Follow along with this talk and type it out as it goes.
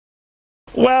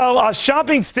Well, a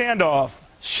shopping standoff.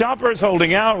 Shoppers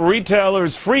holding out,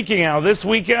 retailers freaking out. This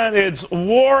weekend, it's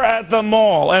war at the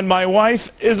mall, and my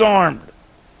wife is armed.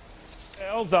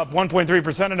 Sales up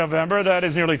 1.3% in November. That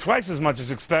is nearly twice as much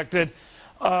as expected.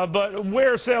 But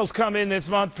where sales come in this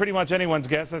month, pretty much anyone's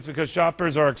guess. That's because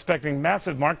shoppers are expecting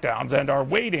massive markdowns and are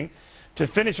waiting to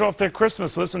finish off their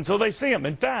Christmas list until they see them.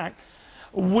 In fact,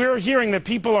 we're hearing that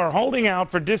people are holding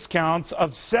out for discounts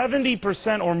of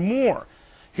 70% or more.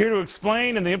 Here to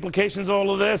explain and the implications of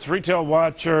all of this, retail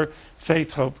watcher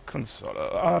Faith Hope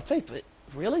Consola. Faith,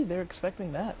 really? They're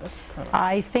expecting that? That's kind of...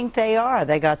 I think they are.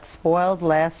 They got spoiled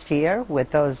last year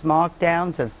with those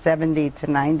markdowns of 70 to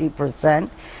 90%.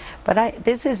 But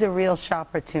this is a real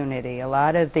shopportunity. A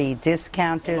lot of the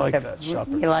discounters I like have... that,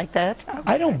 shopper. You like that? Okay.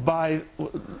 I don't buy...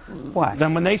 What?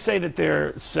 Then when they say that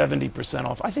they're 70%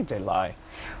 off, I think they lie.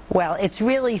 Well, it's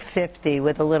really 50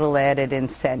 with a little added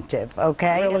incentive,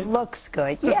 okay? Really? It looks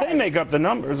good. Because yes. they make up the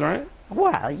numbers, right?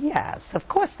 Well, yes, of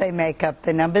course they make up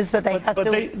the numbers, but they have to...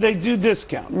 But they do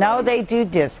discount. No, right? they do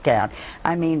discount.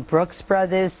 I mean, Brooks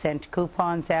Brothers sent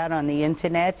coupons out on the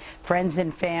internet. Friends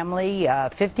and family,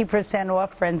 50%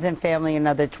 off. Friends and family,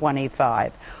 another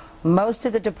 25. Most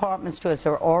of the department stores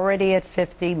are already at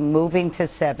 50, moving to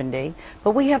 70.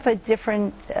 But we have a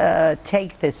different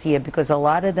take this year because a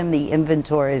lot of them, the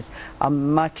inventories are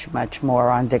much, much more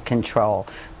under control.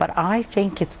 But I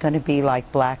think it's going to be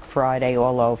like Black Friday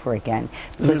all over again.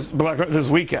 This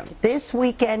weekend? This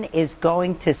weekend is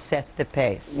going to set the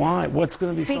pace. Why? What's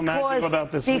going to be so magical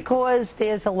about this weekend? Because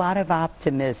there's a lot of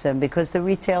optimism, because the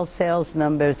retail sales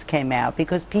numbers came out,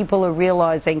 because people are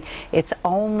realizing it's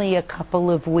only a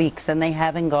couple of weeks and they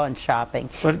haven't gone shopping.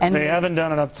 But and they haven't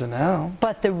done it up to now.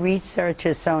 But the research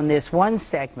has shown this one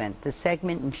segment, the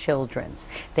segment in children's.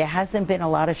 There hasn't been a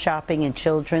lot of shopping in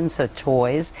children's or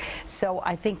toys, so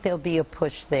I think there'll be a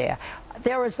push there.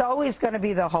 There is always going to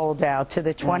be the holdout to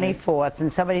the 24th,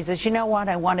 and somebody says, you know what,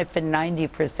 I want it for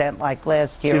 90% like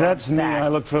last year. See, that's me. I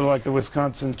look for like the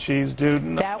Wisconsin cheese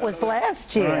dude. That was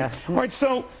last year. All right,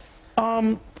 so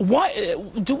why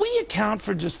do we account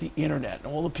for just the internet and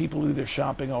all the people who are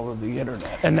shopping over the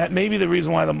internet, and that maybe the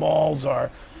reason why the malls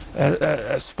are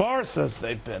as sparse as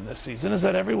they've been this season is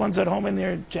that everyone's at home in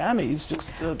their jammies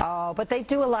just Oh, but they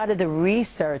do a lot of the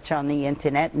research on the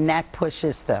internet, and that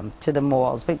pushes them to the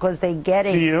malls because they get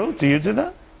it. Do you do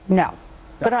that? No.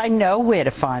 But I know where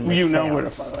to find the sales. You know where to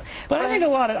find it. But I think a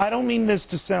lot of, I don't mean this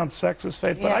to sound sexist,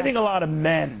 Faith, but I think a lot of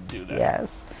men do that.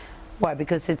 Yes. Why?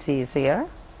 Because it's easier?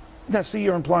 Now, see,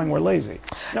 you're implying we're lazy.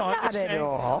 No, I'm Not at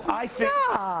all. I think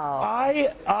No.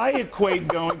 I equate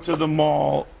going to the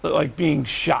mall like being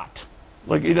shot.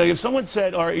 Like, you know, if someone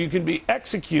said, "All right, you can be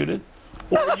executed,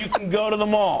 or you can go to the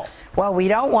mall." Well, we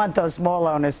don't want those mall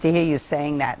owners to hear you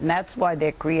saying that, and that's why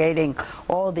they're creating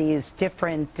all these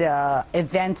different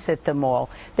events at the mall.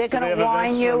 They're going to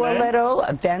wine you a little.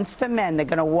 Events for men. They're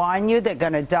going to wine you. They're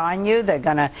going to dine you. They're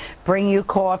going to bring you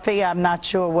coffee. I'm not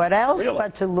sure what else,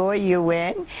 but to lure you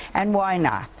in. And why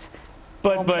not?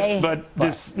 But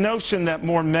this notion that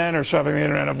more men are shopping on the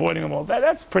internet, avoiding them all,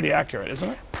 that's pretty accurate, isn't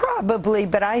it? Probably,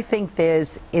 but I think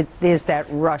there's that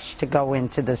rush to go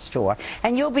into the store,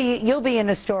 and you'll be in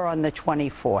a store on the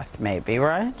 24th, maybe,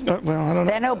 right? Well, I don't know.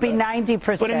 Then it'll be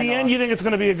 90%. But in the end, you think it's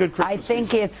going to be a good Christmas season? I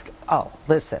think it's. Oh,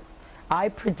 listen. I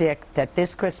predict that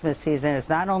this Christmas season is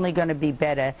not only going to be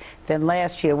better than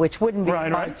last year, which wouldn't be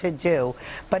hard to do,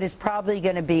 but is probably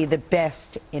going to be the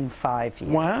best in 5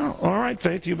 years. Wow. All right,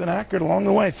 Faith, you've been accurate along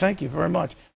the way. Thank you very much.